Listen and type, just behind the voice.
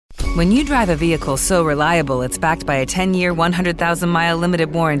When you drive a vehicle so reliable it's backed by a 10-year, 100,000-mile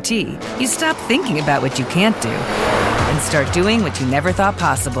limited warranty, you stop thinking about what you can't do and start doing what you never thought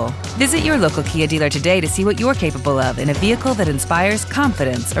possible. Visit your local Kia dealer today to see what you're capable of in a vehicle that inspires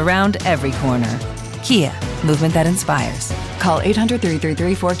confidence around every corner. Kia, movement that inspires. Call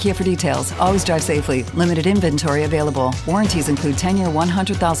 800-333-4KIA for details. Always drive safely. Limited inventory available. Warranties include 10-year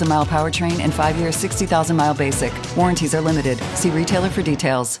 100,000-mile powertrain and 5-year 60,000-mile basic. Warranties are limited. See retailer for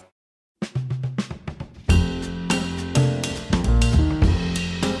details.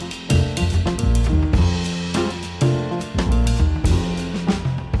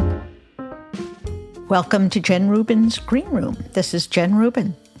 Welcome to Jen Rubin's Green Room. This is Jen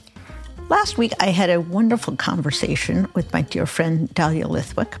Rubin. Last week, I had a wonderful conversation with my dear friend, Dahlia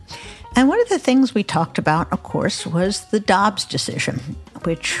Lithwick. And one of the things we talked about, of course, was the Dobbs decision,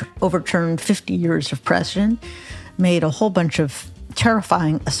 which overturned 50 years of precedent, made a whole bunch of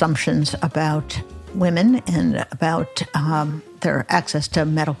terrifying assumptions about women and about their access to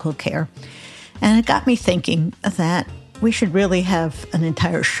medical care. And it got me thinking that we should really have an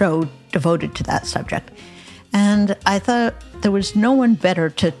entire show devoted to that subject. And I thought there was no one better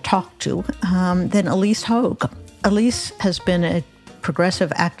to talk to than Ilyse Hogue. Ilyse has been a progressive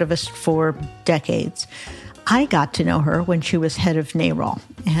activist for decades. I got to know her when she was head of NARAL,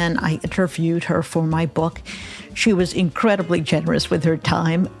 and I interviewed her for my book. She was incredibly generous with her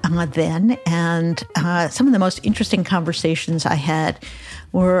time then, and some of the most interesting conversations I had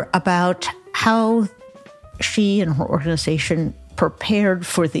were about how she and her organization prepared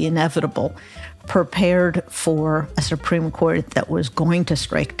for the inevitable, prepared for a Supreme Court that was going to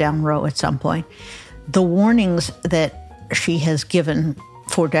strike down Roe at some point. The warnings that she has given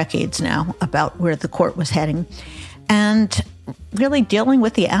for decades now about where the court was heading, and really dealing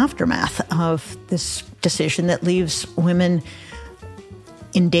with the aftermath of this decision that leaves women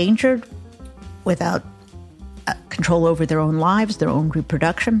endangered, without control over their own lives, their own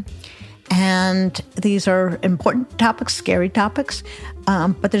reproduction. And these are important topics, scary topics,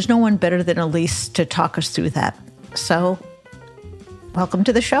 but there's no one better than Ilyse to talk us through that. So welcome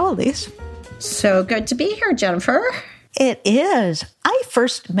to the show, Ilyse. So good to be here, Jennifer. It is. I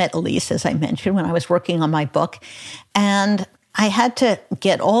first met Ilyse, as I mentioned, when I was working on my book, and I had to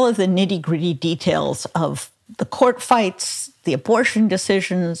get all of the nitty-gritty details of the court fights, the abortion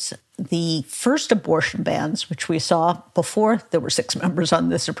decisions, the first abortion bans, which we saw before there were 6 members on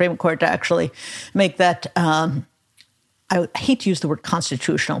the Supreme Court to actually make that, I hate to use the word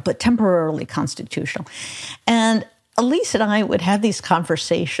constitutional, but temporarily constitutional. And Ilyse and I would have these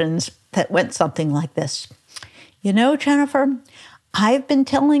conversations that went something like this. You know, Jennifer, I've been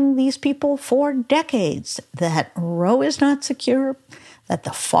telling these people for decades that Roe is not secure, that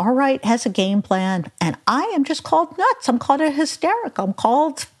the far right has a game plan, and I am just called nuts. I'm called a hysteric. I'm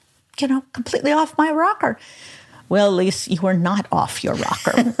called, completely off my rocker. Well, Ilyse, you are not off your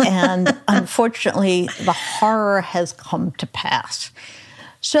rocker. And unfortunately, the horror has come to pass.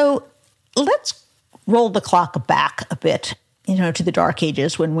 So let's roll the clock back a bit, to the Dark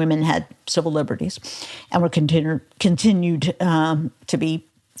Ages when women had civil liberties and were continued to be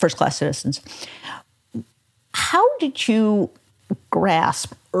first-class citizens. How did you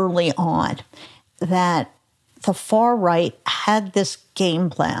grasp early on that the far right had this game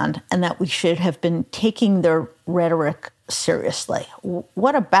plan and that we should have been taking their rhetoric seriously?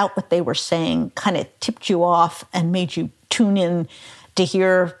 What about what they were saying kind of tipped you off and made you tune in to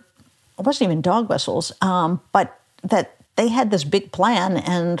hear, it wasn't even dog whistles, but that they had this big plan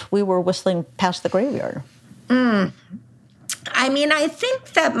and we were whistling past the graveyard? I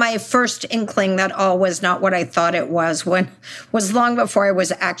think that my first inkling that all was not what I thought it was long before I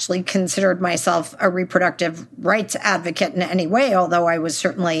was actually considered myself a reproductive rights advocate in any way, although I was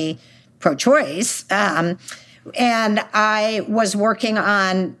certainly pro-choice. And I was working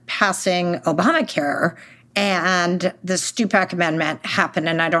on passing Obamacare, and the Stupak Amendment happened.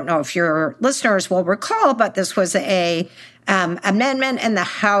 And I don't know if your listeners will recall, but this was a amendment in the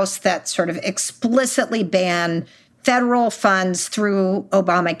House that sort of explicitly banned federal funds through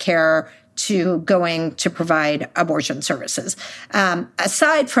Obamacare to going to provide abortion services.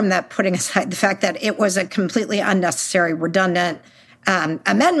 Aside from that, putting aside the fact that it was a completely unnecessary, redundant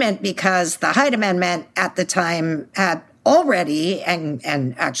amendment, because the Hyde Amendment at the time had already and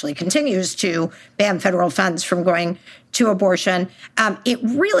actually continues to ban federal funds from going to abortion, it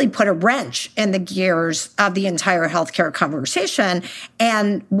really put a wrench in the gears of the entire healthcare conversation.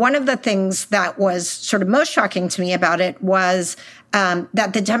 And one of the things that was sort of most shocking to me about it was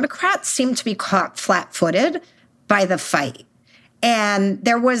that the Democrats seemed to be caught flat-footed by the fight. And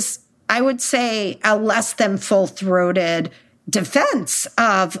there was, I would say, a less than full-throated defense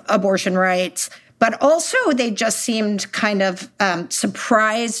of abortion rights, but also they just seemed kind of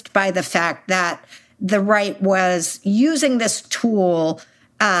surprised by the fact that the right was using this tool,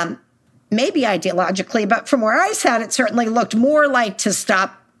 maybe ideologically, but from where I sat, it certainly looked more like to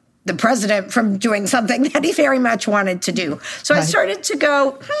stop the president from doing something that he very much wanted to do. So I started to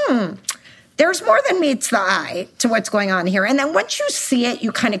go, there's more than meets the eye to what's going on here. And then once you see it,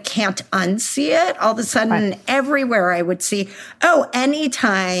 you kind of can't unsee it. All of a sudden, everywhere I would see,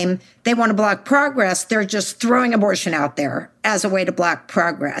 anytime they want to block progress, they're just throwing abortion out there as a way to block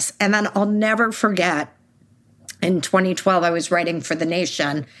progress. And then I'll never forget, in 2012, I was writing for The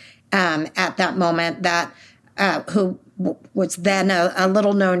Nation at that moment, that who was then a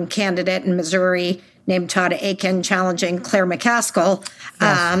little-known candidate in Missouri named Todd Aiken, challenging Claire McCaskill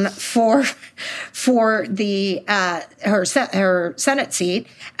for the her Senate seat,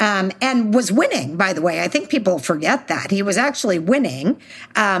 and was winning. By the way, I think people forget that he was actually winning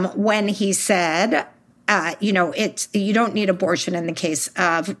when he said, you don't need abortion in the case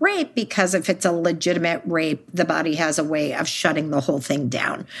of rape, because if it's a legitimate rape, the body has a way of shutting the whole thing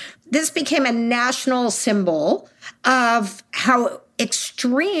down. This became a national symbol of how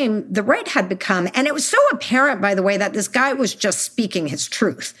extreme the right had become. And it was so apparent, by the way, that this guy was just speaking his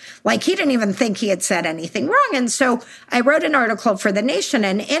truth. Like, he didn't even think he had said anything wrong. And so I wrote an article for The Nation,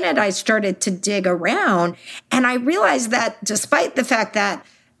 and in it, I started to dig around. And I realized that despite the fact that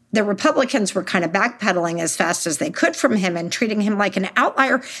the Republicans were kind of backpedaling as fast as they could from him and treating him like an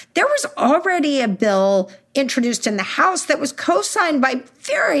outlier, there was already a bill introduced in the House that was co-signed by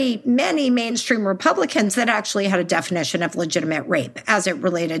very many mainstream Republicans that actually had a definition of legitimate rape as it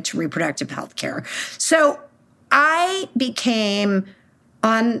related to reproductive health care. So I became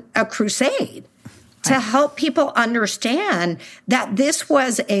on a crusade to help people understand that this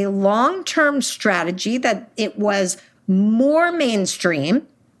was a long-term strategy, that it was more mainstream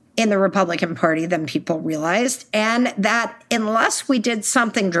in the Republican Party than people realized, and that unless we did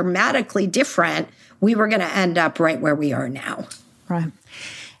something dramatically different, we were going to end up right where we are now. Right.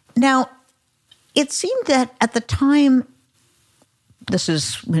 Now, it seemed that at the time, this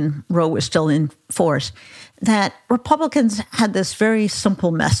is when Roe was still in force, that Republicans had this very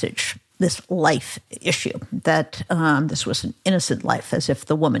simple message, this life issue, that this was an innocent life, as if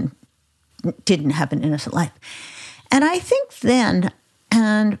the woman didn't have an innocent life. And I think then,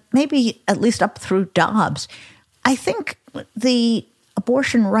 and maybe at least up through Dobbs, I think the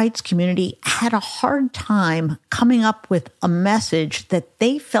abortion rights community had a hard time coming up with a message that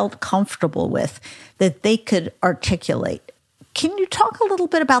they felt comfortable with, that they could articulate. Can you talk a little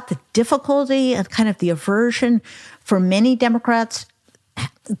bit about the difficulty and kind of the aversion for many Democrats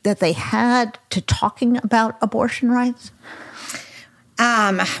that they had to talking about abortion rights?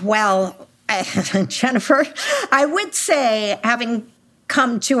 Well, Jennifer, I would say, having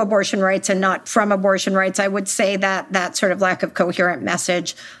come to abortion rights and not from abortion rights, I would say that that sort of lack of coherent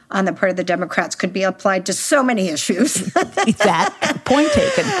message on the part of the Democrats could be applied to so many issues. That point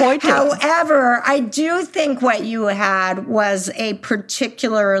taken. However, I do think what you had was a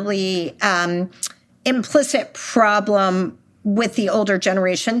particularly implicit problem with the older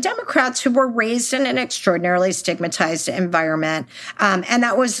generation Democrats who were raised in an extraordinarily stigmatized environment. And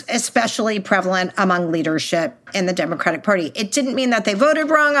that was especially prevalent among leadership in the Democratic Party. It didn't mean that they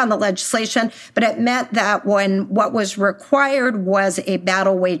voted wrong on the legislation, but it meant that when what was required was a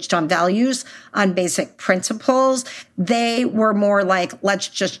battle waged on values, on basic principles, they were more like, let's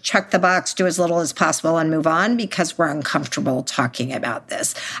just check the box, do as little as possible, and move on because we're uncomfortable talking about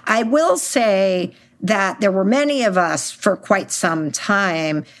this. I will say that there were many of us for quite some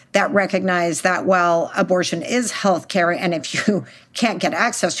time that recognized that, well, abortion is health care, and if you can't get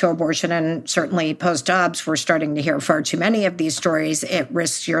access to abortion, and certainly post-Dobbs, we're starting to hear far too many of these stories, it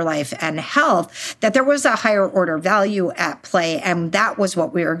risks your life and health, that there was a higher order value at play, and that was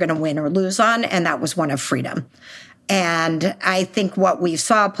what we were going to win or lose on, and that was one of freedom. And I think what we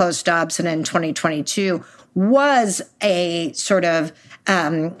saw post-Dobbs and in 2022 was a sort of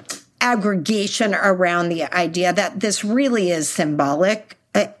aggregation around the idea that this really is symbolic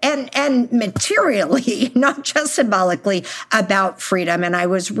and materially, not just symbolically, about freedom. And I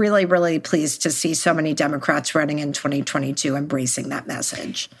was really, really pleased to see so many Democrats running in 2022 embracing that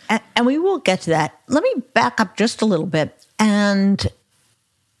message. And we will get to that. Let me back up just a little bit. And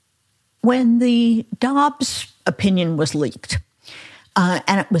when the Dobbs opinion was leaked,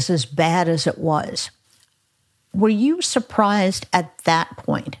 and it was as bad as it was, were you surprised at that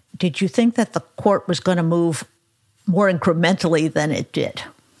point? Did you think that the court was going to move more incrementally than it did?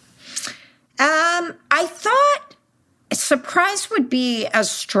 I thought surprise would be a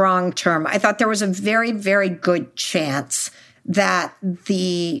strong term. I thought there was a very, very good chance that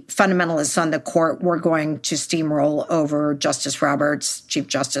the fundamentalists on the court were going to steamroll over Chief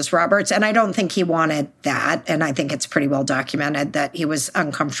Justice Roberts. And I don't think he wanted that. And I think it's pretty well documented that he was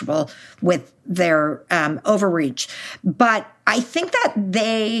uncomfortable with their overreach. But I think that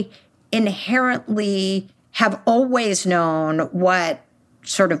they inherently have always known what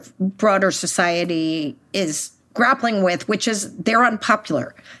sort of broader society is grappling with, which is they're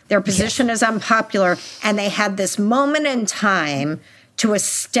unpopular. Their position is unpopular, and they had this moment in time to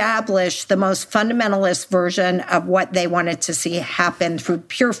establish the most fundamentalist version of what they wanted to see happen through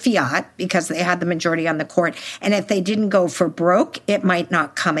pure fiat, because they had the majority on the court. And if they didn't go for broke, it might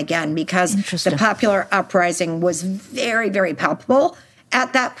not come again, because the popular uprising was very, very palpable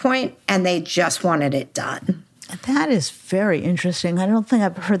at that point, and they just wanted it done. That is very interesting. I don't think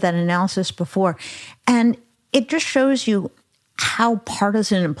I've heard that analysis before. And it just shows you how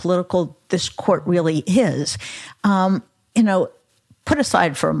partisan and political this court really is. Put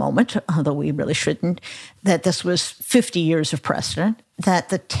aside for a moment, although we really shouldn't, that this was 50 years of precedent, that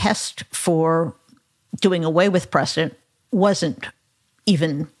the test for doing away with precedent wasn't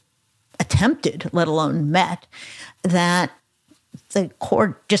even attempted, let alone met, that the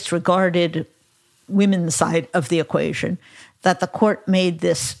court disregarded women's side of the equation, that the court made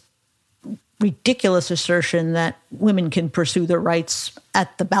this ridiculous assertion that women can pursue their rights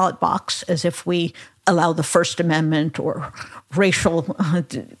at the ballot box, as if we allow the First Amendment or racial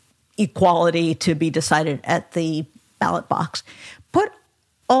equality to be decided at the ballot box. Put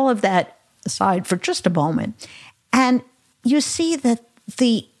all of that aside for just a moment, and you see that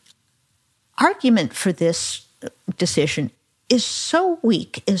the argument for this decision is so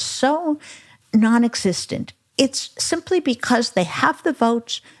weak, is so non-existent. It's simply because they have the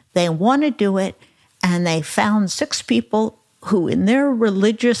votes, they want to do it, and they found 6 people who, in their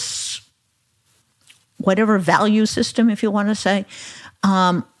religious, whatever value system, if you want to say,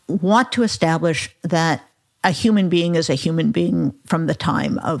 want to establish that a human being is a human being from the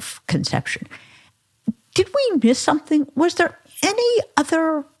time of conception. Did we miss something? Was there any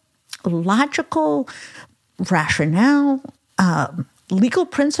other logical rationale, legal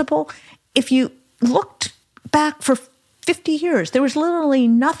principle? If you looked back for 50 years, there was literally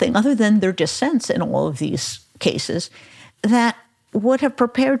nothing other than their dissents in all of these cases that would have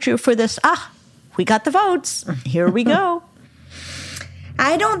prepared you for this. We got the votes. Here we go.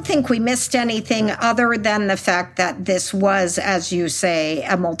 I don't think we missed anything other than the fact that this was, as you say,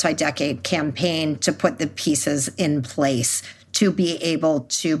 a multi-decade campaign to put the pieces in place to be able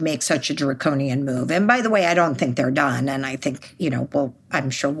to make such a draconian move. And by the way, I don't think they're done. And I think, I'm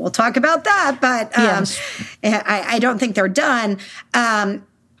sure we'll talk about that, but yes. I don't think they're done.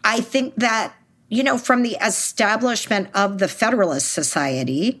 I think that, from the establishment of the Federalist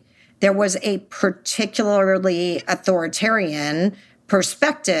Society, there was a particularly authoritarian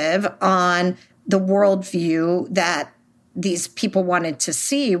perspective on the worldview that these people wanted to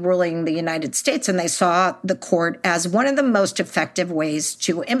see ruling the United States, and they saw the court as one of the most effective ways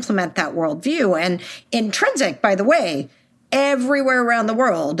to implement that worldview. And intrinsic, by the way, everywhere around the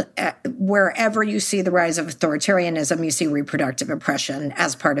world, wherever you see the rise of authoritarianism, you see reproductive oppression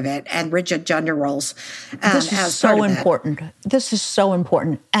as part of it, and rigid gender roles this is so important. This is so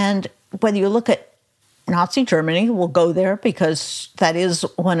important. And whether you look at Nazi Germany, we'll go there because that is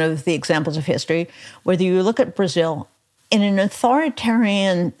one of the examples of history. Whether you look at Brazil, in an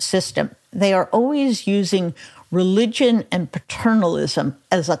authoritarian system, they are always using religion and paternalism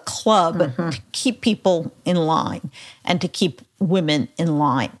as a club to keep people in line and to keep women in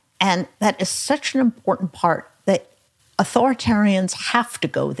line. And that is such an important part that authoritarians have to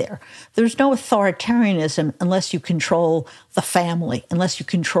go there. There's no authoritarianism unless you control the family, unless you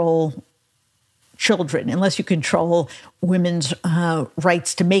control children, unless you control women's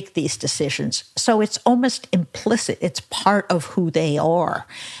rights to make these decisions. So it's almost implicit. It's part of who they are.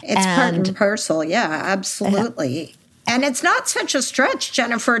 It's part and parcel. Yeah, absolutely. And it's not such a stretch,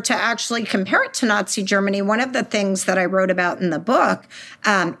 Jennifer, to actually compare it to Nazi Germany. One of the things that I wrote about in the book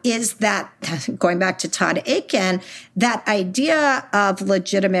is that, going back to Todd Akin, that idea of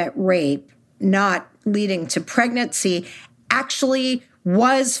legitimate rape not leading to pregnancy actually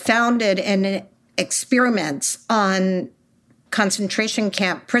was founded in experiments on concentration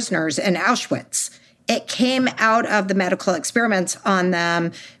camp prisoners in Auschwitz. It came out of the medical experiments on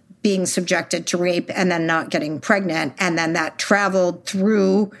them being subjected to rape and then not getting pregnant. And then that traveled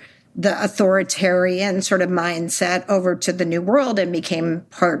through the authoritarian sort of mindset over to the New World and became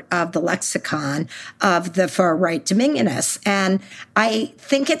part of the lexicon of the far-right dominionists. And I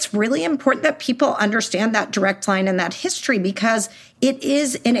think it's really important that people understand that direct line and that history, because it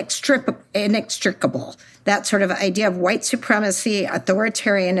is inextricable. That sort of idea of white supremacy,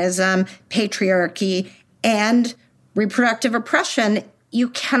 authoritarianism, patriarchy, and reproductive oppression, you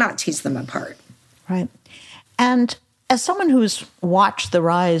cannot tease them apart. Right. And as someone who's watched the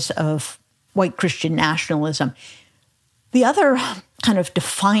rise of white Christian nationalism, the other kind of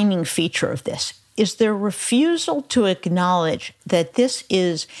defining feature of this is their refusal to acknowledge that this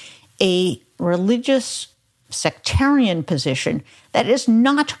is a religious sectarian position that is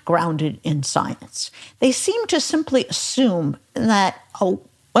not grounded in science. They seem to simply assume that, oh,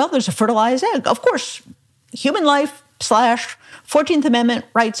 well, there's a fertilized egg. Of course, human life / 14th Amendment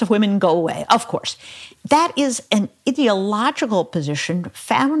rights of women go away. Of course. That is an ideological position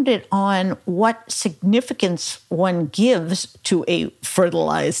founded on what significance one gives to a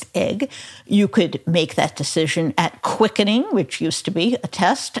fertilized egg. You could make that decision at quickening, which used to be a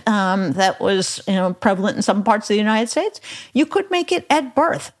test that was prevalent in some parts of the United States. You could make it at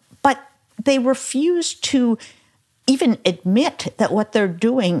birth, but they refuse to even admit that what they're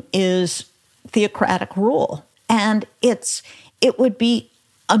doing is theocratic rule. And it would be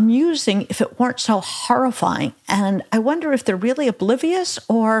amusing if it weren't so horrifying. And I wonder if they're really oblivious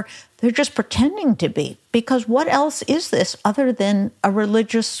or they're just pretending to be, because what else is this other than a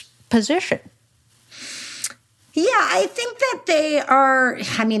religious position? Yeah, I think that they are,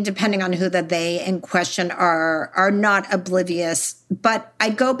 depending on who the they in question are not oblivious. But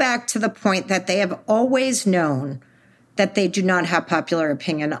I go back to the point that they have always known that they do not have popular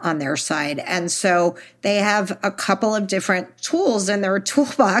opinion on their side. And so they have a couple of different tools in their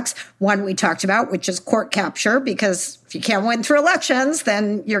toolbox. One we talked about, which is court capture, because if you can't win through elections,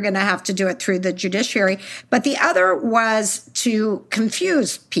 then you're going to have to do it through the judiciary. But the other was to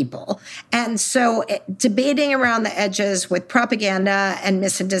confuse people. And so debating around the edges with propaganda and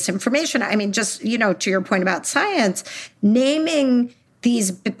mis and disinformation, just, to your point about science, naming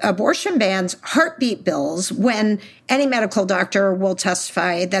these abortion bans heartbeat bills when any medical doctor will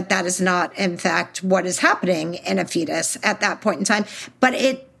testify that that is not, in fact, what is happening in a fetus at that point in time. But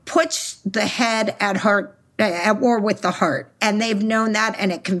it puts the head at war with the heart. And they've known that,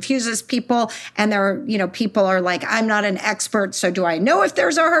 and it confuses people. And people are like, I'm not an expert, so do I know if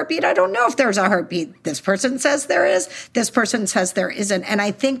there's a heartbeat? I don't know if there's a heartbeat. This person says there is. This person says there isn't. And I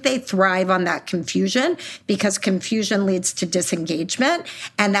think they thrive on that confusion, because confusion leads to disengagement.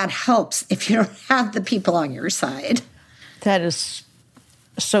 And that helps if you don't have the people on your side. That is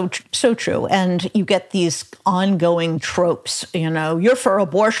so true. And you get these ongoing tropes, you're for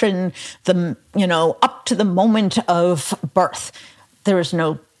abortion, up to the moment of birth. There is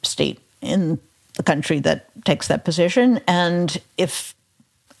no state in the country that takes that position. And if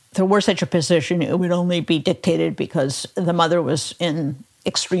there were such a position, it would only be dictated because the mother was in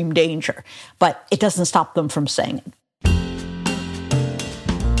extreme danger. But it doesn't stop them from saying it.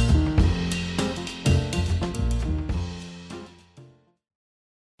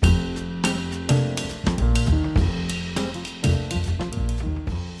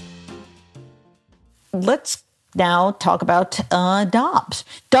 Let's now talk about Dobbs.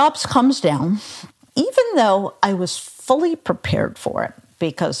 Dobbs comes down, even though I was fully prepared for it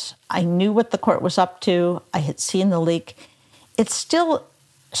because I knew what the court was up to. I had seen the leak. It still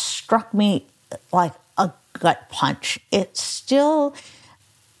struck me like a gut punch. It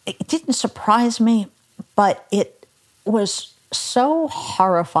didn't surprise me, but it was so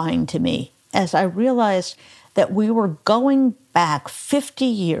horrifying to me as I realized that we were going back 50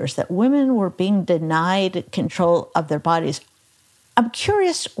 years, that women were being denied control of their bodies. I'm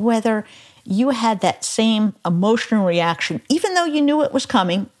curious whether you had that same emotional reaction, even though you knew it was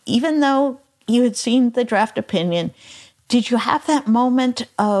coming, even though you had seen the draft opinion. Did you have that moment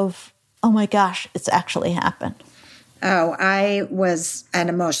of, oh my gosh, it's actually happened? Oh, I was an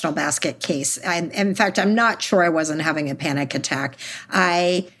emotional basket case. In fact, I'm not sure I wasn't having a panic attack.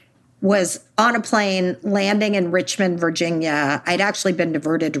 I was on a plane landing in Richmond, Virginia. I'd actually been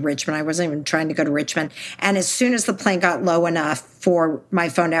diverted to Richmond. I wasn't even trying to go to Richmond. And as soon as the plane got low enough for my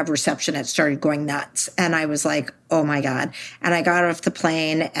phone to have reception, it started going nuts. And I was like, oh my God. And I got off the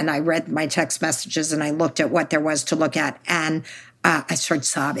plane and I read my text messages and I looked at what there was to look at. And I started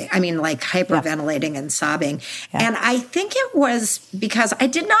sobbing. Hyperventilating and sobbing. Yeah. And I think it was because I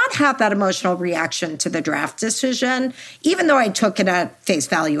did not have that emotional reaction to the draft decision, even though I took it at face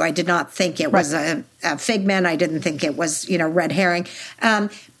value. I did not think it was a figment. I didn't think it was, red herring. But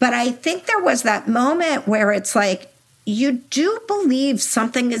I think there was that moment where it's like, you do believe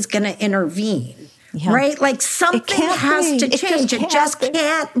something is going to intervene. Yeah. Right? Like something has to change. It just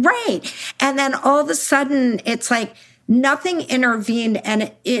can't. Right. And then all of a sudden it's like nothing intervened.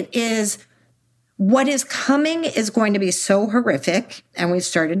 And it is what is coming is going to be so horrific. And we've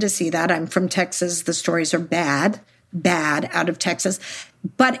started to see that. I'm from Texas. The stories are bad out of Texas.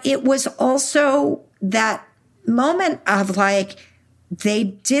 But it was also that moment of like, they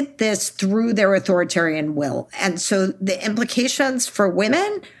did this through their authoritarian will. And so the implications for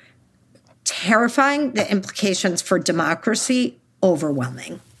women, terrifying. The implications for democracy,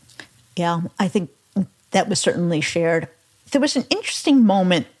 overwhelming. Yeah, I think that was certainly shared. There was an interesting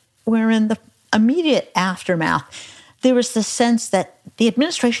moment where in the immediate aftermath, there was the sense that the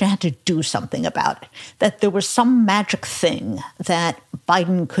administration had to do something about it, that there was some magic thing that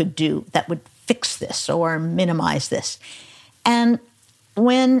Biden could do that would fix this or minimize this. And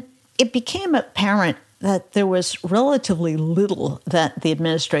when it became apparent that there was relatively little that the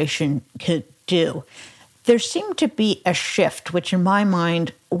administration could do, there seemed to be a shift, which in my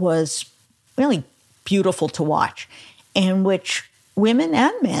mind was really beautiful to watch, in which women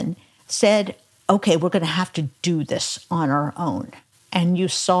and men said, okay, we're going to have to do this on our own. And you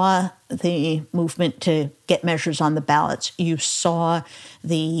saw the movement to get measures on the ballots. You saw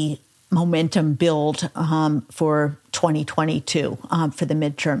the momentum build for 2022, for the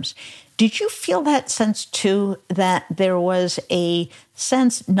midterms. Did you feel that sense, too, that there was a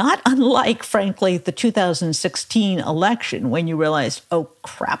sense, not unlike, frankly, the 2016 election, when you realized, oh,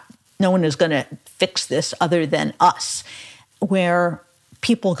 crap, no one is going to fix this other than us, where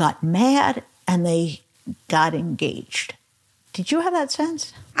people got mad and they got engaged? Did you have that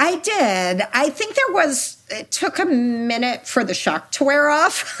sense? I did. I think it took a minute for the shock to wear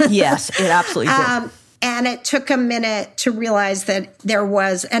off. Yes, it absolutely did. And it took a minute to realize that there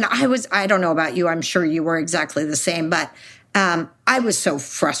was, and I don't know about you, I'm sure you were exactly the same, but I was so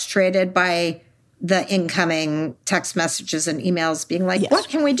frustrated by the incoming text messages and emails being like, yes, what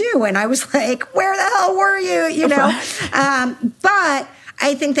can we do? And I was like, where the hell were you? You know? But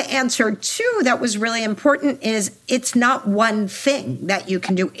I think the answer, too, that was really important is it's not one thing that you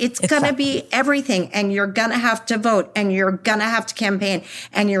can do. It's going to be everything. And you're going to have to vote and you're going to have to campaign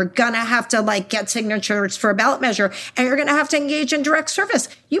and you're going to have to get signatures for a ballot measure and you're going to have to engage in direct service.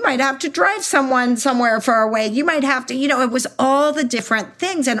 You might have to drive someone somewhere far away. You might have to, it was all the different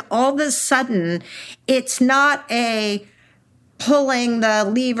things. And all of a sudden, it's not a pulling the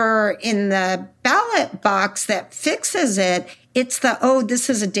lever in the ballot box that fixes it. It's this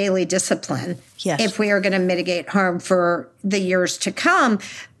is a daily discipline. Yes. If we are going to mitigate harm for the years to come.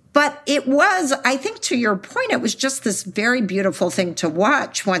 But it was, I think to your point, it was just this very beautiful thing to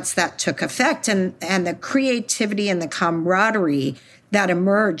watch once that took effect and the creativity and the camaraderie that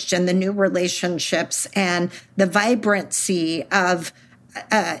emerged and the new relationships and the vibrancy of,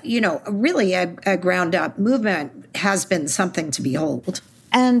 really a ground up movement has been something to behold.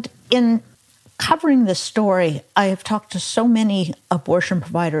 And in covering this story, I have talked to so many abortion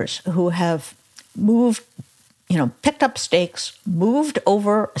providers who have moved, picked up stakes, moved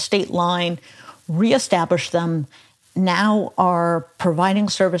over a state line, reestablished them, now are providing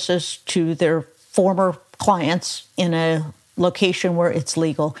services to their former clients in a location where it's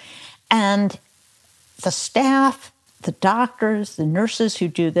legal. And the staff, the doctors, the nurses who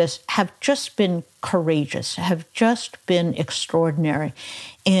do this have just been courageous, have just been extraordinary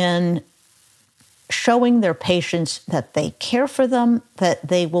in showing their patients that they care for them, that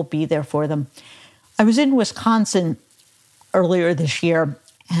they will be there for them. I was in Wisconsin earlier this year,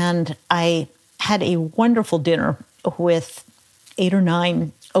 and I had a wonderful dinner with 8 or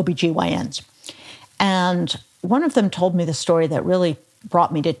 9 OBGYNs. And one of them told me the story that really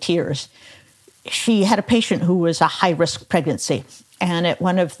brought me to tears. She had a patient who was a high-risk pregnancy, and at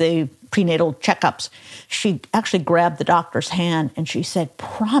one of the prenatal checkups, she actually grabbed the doctor's hand and she said,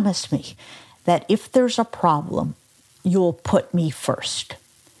 "Promise me that if there's a problem, you'll put me first."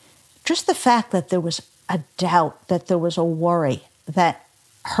 Just the fact that there was a doubt, that there was a worry, that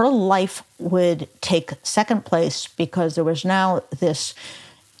her life would take second place because there was now this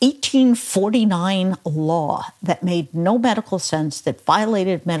 1849 law that made no medical sense, that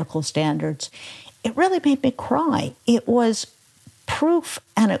violated medical standards, it really made me cry. It was proof,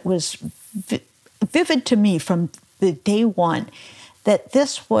 and it was vivid to me from the day one, that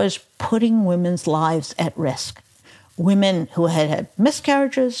this was putting women's lives at risk. Women who had had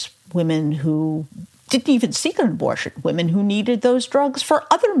miscarriages, women who didn't even seek an abortion, women who needed those drugs for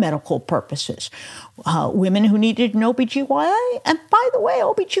other medical purposes, women who needed an OBGYN. And by the way,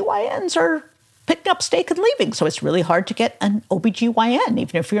 OBGYNs are picking up steak and leaving. So it's really hard to get an OBGYN,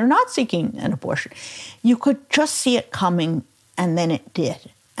 even if you're not seeking an abortion. You could just see it coming, and then it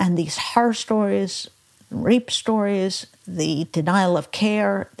did. And these horror stories, rape stories, the denial of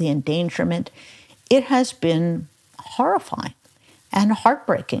care, the endangerment, it has been horrifying and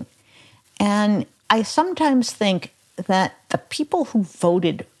heartbreaking. And I sometimes think that the people who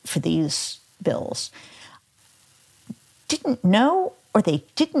voted for these bills didn't know or they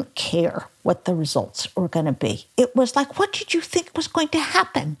didn't care what the results were going to be. It was like, what did you think was going to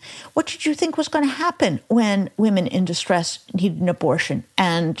happen? What did you think was going to happen when women in distress needed an abortion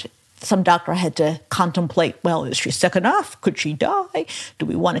and some doctor had to contemplate, well, is she sick enough? Could she die? Do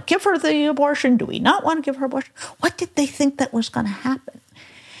we want to give her the abortion? Do we not want to give her abortion? What did they think that was going to happen?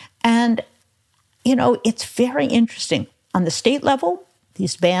 And, you know, it's very interesting. On the state level,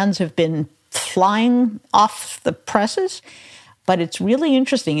 these bans have been flying off the presses, but it's really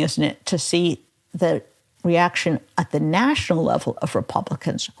interesting, isn't it, to see the reaction at the national level of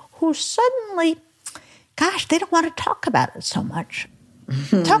Republicans who suddenly, gosh, they don't want to talk about it so much.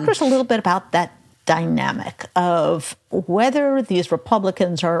 Talk to us a little bit about that dynamic of whether these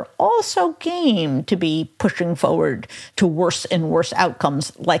Republicans are also game to be pushing forward to worse and worse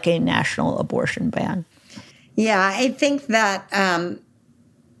outcomes like a national abortion ban. Yeah, I think that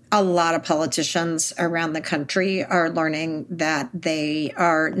a lot of politicians around the country are learning that they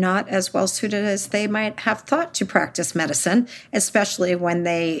are not as well suited as they might have thought to practice medicine, especially when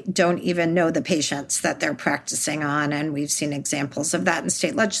they don't even know the patients that they're practicing on. And we've seen examples of that in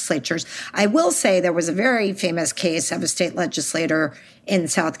state legislatures. I will say there was a very famous case of a state legislator in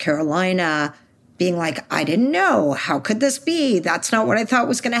South Carolina being like, I didn't know. How could this be? That's not what I thought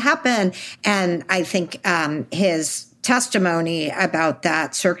was going to happen. And I think his testimony about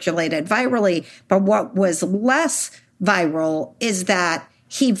that circulated virally. But what was less viral is that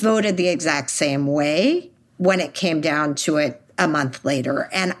he voted the exact same way when it came down to it a month later.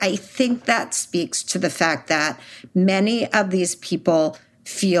 And I think that speaks to the fact that many of these people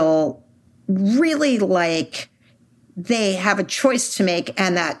feel really like they have a choice to make,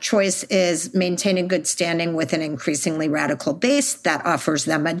 and that choice is maintaining good standing with an increasingly radical base that offers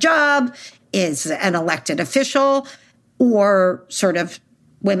them a job, is an elected official, or sort of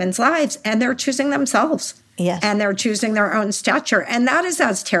women's lives, and they're choosing themselves. Yes. And they're choosing their own stature. And that is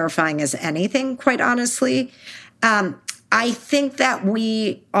as terrifying as anything, quite honestly. I think that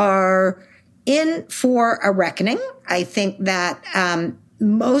we are in for a reckoning. I think that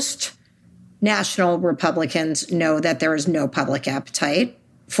most national Republicans know that there is no public appetite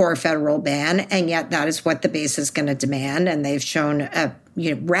for a federal ban, and yet that is what the base is going to demand. And they've shown a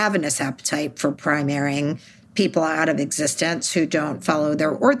ravenous appetite for primarying people out of existence who don't follow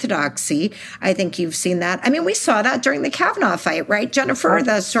their orthodoxy. I think you've seen that. I mean, we saw that during the Kavanaugh fight, right, Jennifer?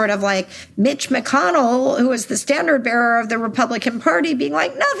 The sort of like Mitch McConnell, who was the standard bearer of the Republican Party, being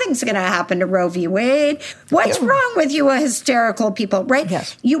like, nothing's going to happen to Roe v. Wade. What's wrong with you hysterical people, right?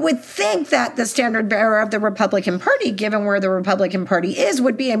 Yes. You would think that the standard bearer of the Republican Party, given where the Republican Party is,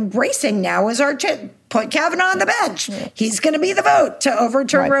 would be embracing now as our put Kavanaugh on the bench. He's going to be the vote to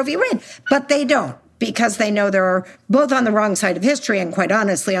overturn Roe v. Wade. But they don't, because they know they're both on the wrong side of history and, quite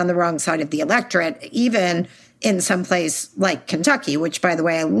honestly, on the wrong side of the electorate, even in some place like Kentucky, which, by the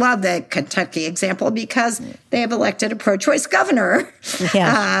way, I love the Kentucky example because they have elected a pro-choice governor.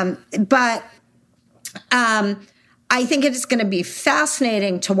 Yes. But I think it is going to be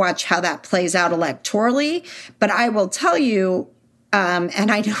fascinating to watch how that plays out electorally. But I will tell you,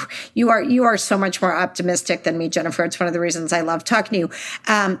 and I know you are so much more optimistic than me, Jennifer. It's one of the reasons I love talking to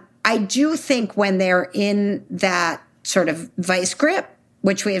you. I do think when they're in that sort of vice grip,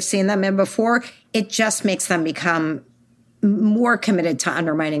 which we have seen them in before, it just makes them become more committed to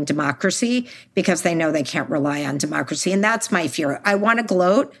undermining democracy because they know they can't rely on democracy. And that's my fear. I want to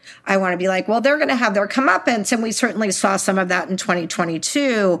gloat. I want to be like, well, they're going to have their comeuppance. And we certainly saw some of that in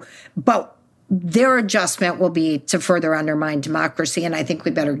 2022. But their adjustment will be to further undermine democracy. And I think we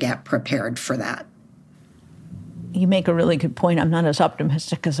better get prepared for that. You make a really good point. I'm not as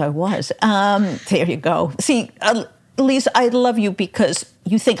optimistic as I was. There you go. See, Ilyse, I love you because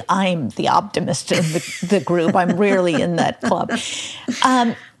you think I'm the optimist of the group. I'm rarely in that club.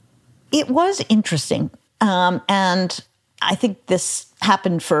 It was interesting. And I think this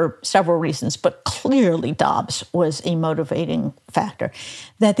happened for several reasons, but clearly Dobbs was a motivating factor.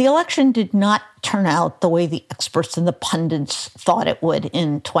 That the election did not turn out the way the experts and the pundits thought it would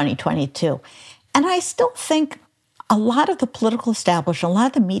in 2022. And I still think a lot of the political establishment, a lot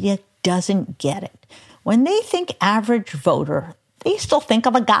of the media doesn't get it. When they think average voter, they still think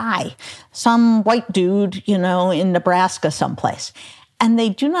of a guy, some white dude, in Nebraska someplace. And they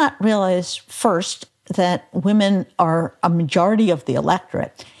do not realize, first, that women are a majority of the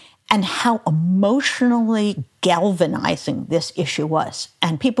electorate and how emotionally galvanizing this issue was.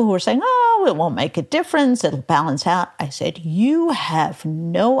 And people who were saying, oh, it won't make a difference, it'll balance out. I said, you have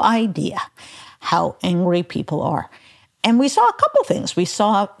no idea how angry people are. And we saw a couple things. We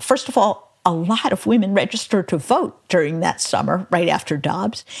saw, first of all, a lot of women registered to vote during that summer, right after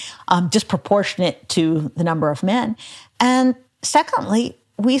Dobbs, disproportionate to the number of men. And secondly,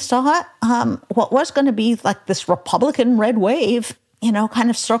 we saw what was going to be like this Republican red wave, kind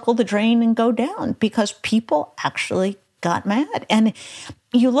of circle the drain and go down because people actually got mad. And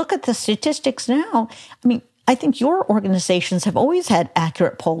you look at the statistics now, I think your organizations have always had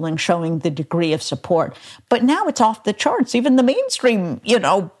accurate polling showing the degree of support, but now it's off the charts. Even the mainstream,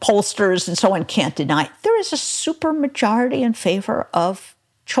 pollsters and so on can't deny it. There is a supermajority in favor of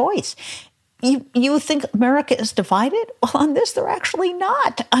choice. You think America is divided? Well, on this, they're actually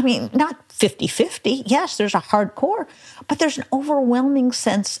not. Not 50-50. Yes, there's a hardcore, but there's an overwhelming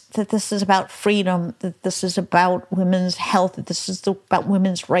sense that this is about freedom, that this is about women's health, that this is about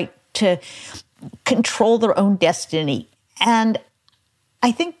women's right to control their own destiny. And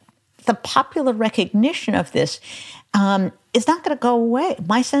I think the popular recognition of this is not going to go away.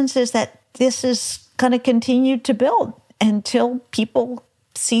 My sense is that this is going to continue to build until people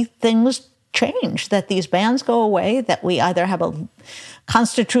see things change, that these bans go away, that we either have a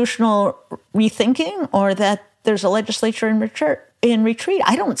constitutional rethinking or that there's a legislature in retreat.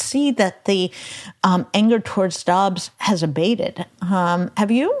 I don't see that the anger towards Dobbs has abated. Have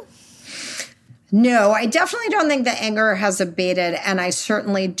you? No, I definitely don't think the anger has abated, and I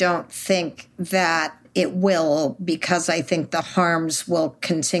certainly don't think that it will, because I think the harms will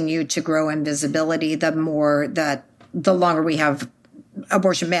continue to grow in visibility the longer we have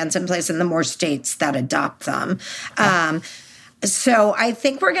abortion bans in place and the more states that adopt them. So I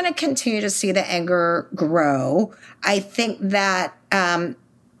think we're going to continue to see the anger grow. I think that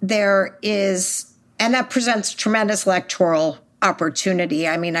there is, and that presents tremendous electoral opportunity.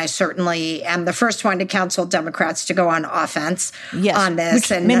 I certainly am the first one to counsel Democrats to go on offense on this.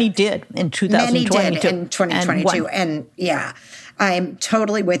 Which and many did in 2022. Many did in 2022. And yeah, I'm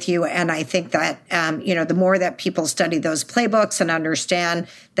totally with you. And I think that, the more that people study those playbooks and understand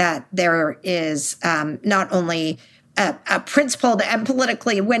that there is not only a principled and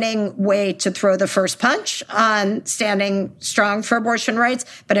politically winning way to throw the first punch on standing strong for abortion rights.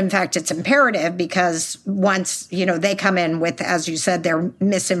 But in fact, it's imperative because once, they come in with, as you said, their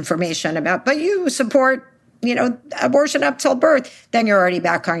misinformation about, but you support, abortion up till birth, then you're already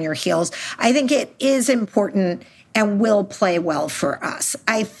back on your heels. I think it is important and will play well for us.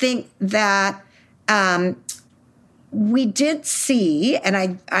 I think that we did see,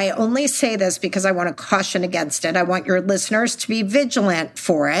 and I only say this because I want to caution against it. I want your listeners to be vigilant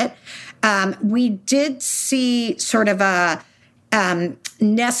for it. We did see sort of a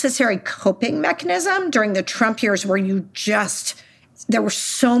necessary coping mechanism during the Trump years where there were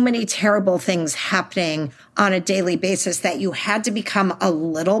so many terrible things happening on a daily basis that you had to become a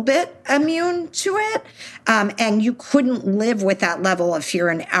little bit immune to it. And you couldn't live with that level of fear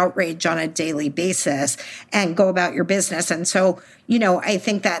and outrage on a daily basis and go about your business. And so, I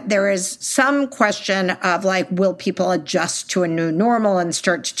think that there is some question of will people adjust to a new normal and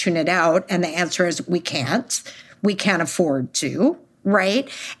start to tune it out? And the answer is we can't. We can't afford to, right?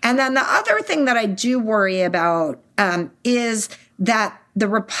 And then the other thing that I do worry about is that the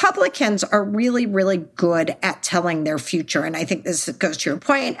Republicans are really, really good at telling their future. And I think this goes to your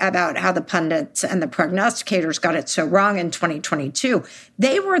point about how the pundits and the prognosticators got it so wrong in 2022.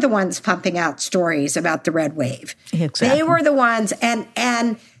 They were the ones pumping out stories about the red wave. Exactly. They were the ones.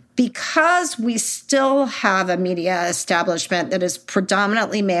 And because we still have a media establishment that is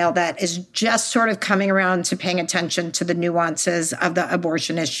predominantly male, that is just sort of coming around to paying attention to the nuances of the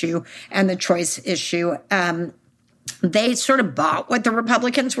abortion issue and the choice issue, they sort of bought what the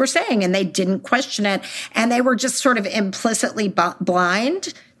Republicans were saying and they didn't question it. And they were just sort of implicitly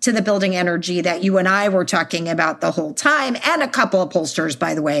blind to the building energy that you and I were talking about the whole time. And a couple of pollsters,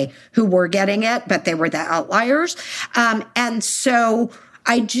 by the way, who were getting it, but they were the outliers. And so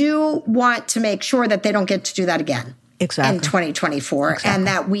I do want to make sure that they don't get to do that again. Exactly. In 2024, exactly. And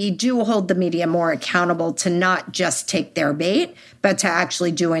that we do hold the media more accountable to not just take their bait, but to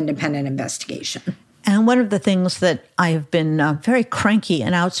actually do independent investigation. And one of the things that I have been very cranky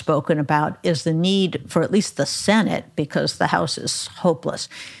and outspoken about is the need for at least the Senate, because the House is hopeless,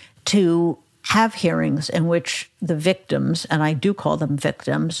 to have hearings in which the victims, and I do call them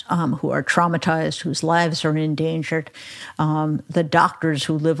victims, who are traumatized, whose lives are endangered, the doctors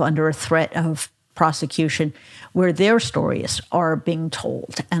who live under a threat of prosecution where their stories are being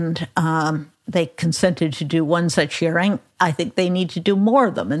told. And they consented to do one such hearing. I think they need to do more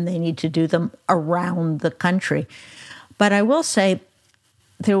of them, and they need to do them around the country. But I will say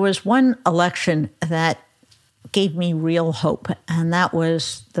there was one election that gave me real hope, and that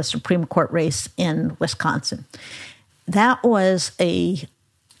was the Supreme Court race in Wisconsin. That was a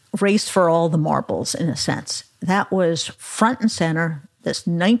race for all the marbles, in a sense. That was front and center, this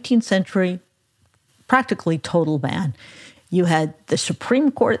 19th century, practically total ban. You had the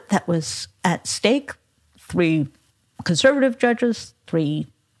Supreme Court that was at stake, 3 conservative judges, 3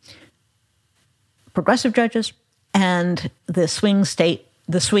 progressive judges, and the swing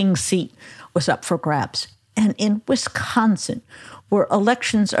seat was up for grabs. And in Wisconsin, where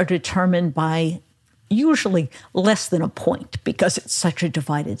elections are determined by usually less than a point because it's such a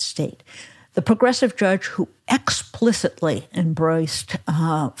divided state, the progressive judge who explicitly embraced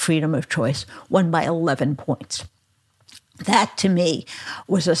freedom of choice won by 11 points. That, to me,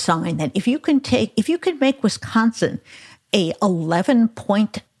 was a sign that if you can make Wisconsin a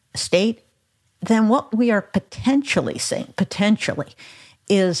 11-point state, then what we are potentially saying,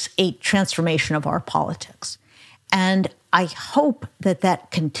 is a transformation of our politics. And I hope that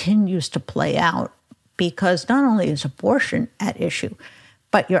that continues to play out, because not only is abortion at issue,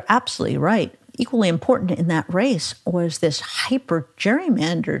 but you're absolutely right. Equally important in that race was this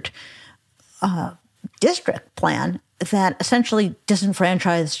hyper-gerrymandered district plan that essentially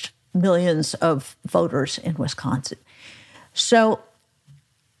disenfranchised millions of voters in Wisconsin. So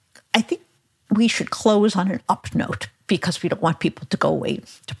I think we should close on an up note, because we don't want people to go away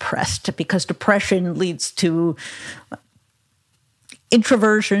depressed, because depression leads to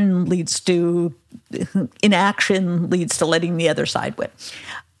introversion, leads to inaction, leads to letting the other side win.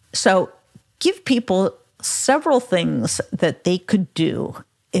 So give people several things that they could do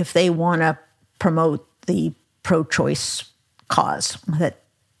if they want to promote the pro-choice cause, that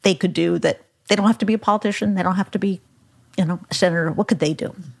they could do, that they don't have to be a politician, they don't have to be, a senator. What could they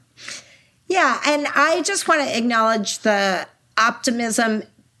do? Yeah, and I just want to acknowledge the optimism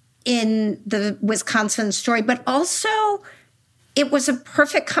in the Wisconsin story, but also it was a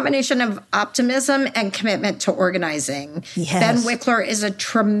perfect combination of optimism and commitment to organizing. Yes. Ben Wickler is a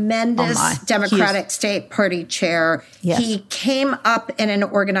tremendous Democratic state party chair. Yes. He came up in an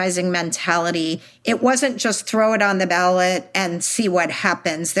organizing mentality. It wasn't just throw it on the ballot and see what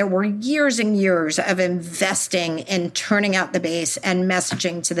happens. There were years and years of investing in turning out the base and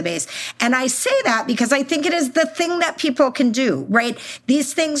messaging to the base. And I say that because I think it is the thing that people can do, right?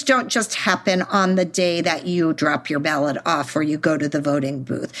 These things don't just happen on the day that you drop your ballot off or you go to the voting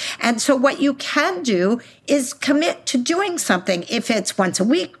booth. And so what you can do is commit to doing something. If it's once a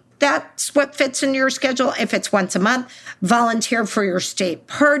week, that's what fits in your schedule. If it's once a month, volunteer for your state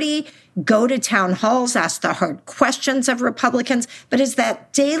party, go to town halls, ask the hard questions of Republicans. But it's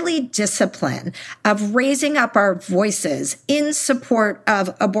that daily discipline of raising up our voices in support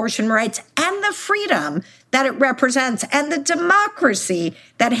of abortion rights and the freedom that it represents and the democracy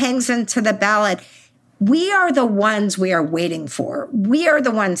that hangs into the ballot. We are the ones we are waiting for. We are the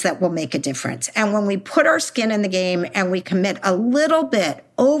ones that will make a difference. And when we put our skin in the game and we commit a little bit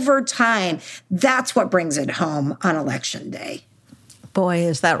over time, that's what brings it home on Election Day. Boy,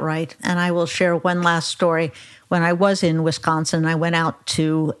 is that right. And I will share one last story. When I was in Wisconsin, I went out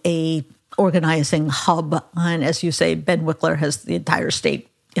to a organizing hub. And as you say, Ben Wickler has the entire state,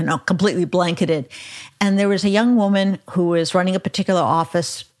 completely blanketed. And there was a young woman who was running a particular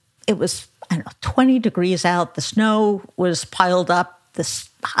office. It was 20 degrees out. The snow was piled up. The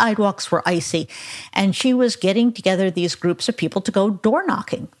sidewalks were icy. And she was getting together these groups of people to go door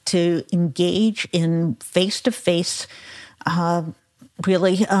knocking, to engage in face-to-face,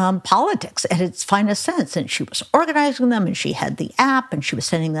 politics at its finest sense. And she was organizing them, and she had the app, and she was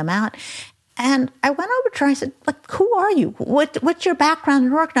sending them out. And I went over to her. I said, who are you? What's your background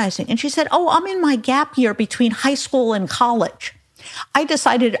in organizing? And she said, I'm in my gap year between high school and college. I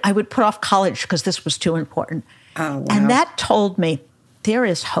decided I would put off college because this was too important. Oh, wow. And that told me there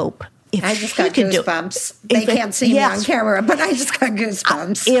is hope. If I just got goosebumps. They can't see me on camera, but I just got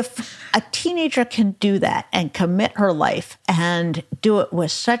goosebumps. If a teenager can do that and commit her life and do it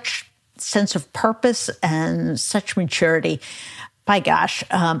with such sense of purpose and such maturity, by gosh,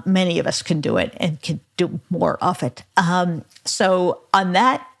 many of us can do it and can do more of it. So on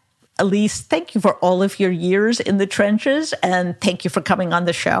that, Ilyse, thank you for all of your years in the trenches, and thank you for coming on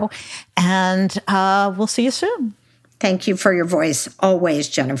the show. And we'll see you soon. Thank you for your voice always,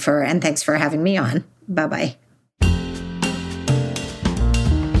 Jennifer, and thanks for having me on. Bye-bye.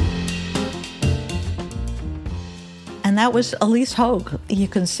 And that was Ilyse Hogue. You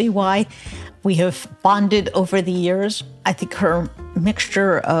can see why We have bonded over the years. I think her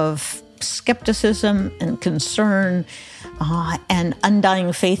mixture of skepticism and concern and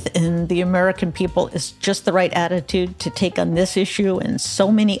undying faith in the American people is just the right attitude to take on this issue and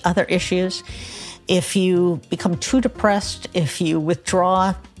so many other issues. If you become too depressed, if you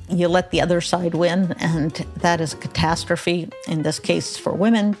withdraw, you let the other side win, and that is a catastrophe, in this case for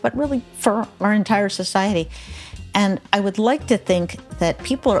women, but really for our entire society. And I would like to think that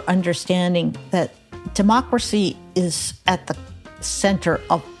people are understanding that democracy is at the center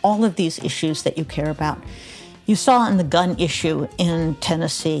of all of these issues that you care about. You saw in the gun issue in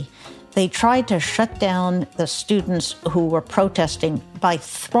Tennessee, they tried to shut down the students who were protesting by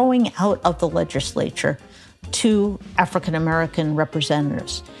throwing out of the legislature 2 African-American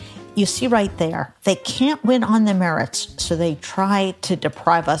representatives. You see right there, they can't win on the merits, so they try to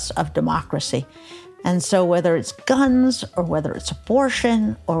deprive us of democracy. And so whether it's guns or whether it's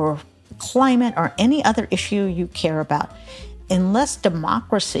abortion or climate or any other issue you care about, unless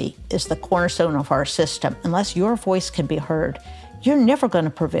democracy is the cornerstone of our system, unless your voice can be heard, you're never going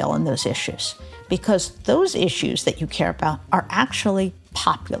to prevail in those issues, because those issues that you care about are actually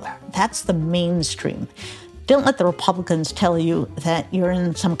popular. That's the mainstream. Don't let the Republicans tell you that you're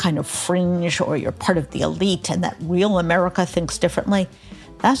in some kind of fringe or you're part of the elite and that real America thinks differently.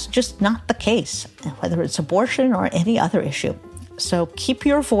 That's just not the case, whether it's abortion or any other issue. So keep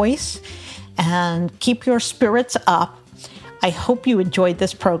your voice and keep your spirits up. I hope you enjoyed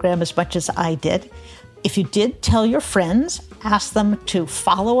this program as much as I did. If you did, tell your friends, ask them to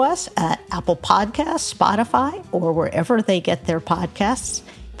follow us at Apple Podcasts, Spotify, or wherever they get their podcasts.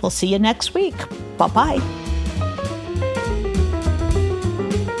 We'll see you next week. Bye-bye.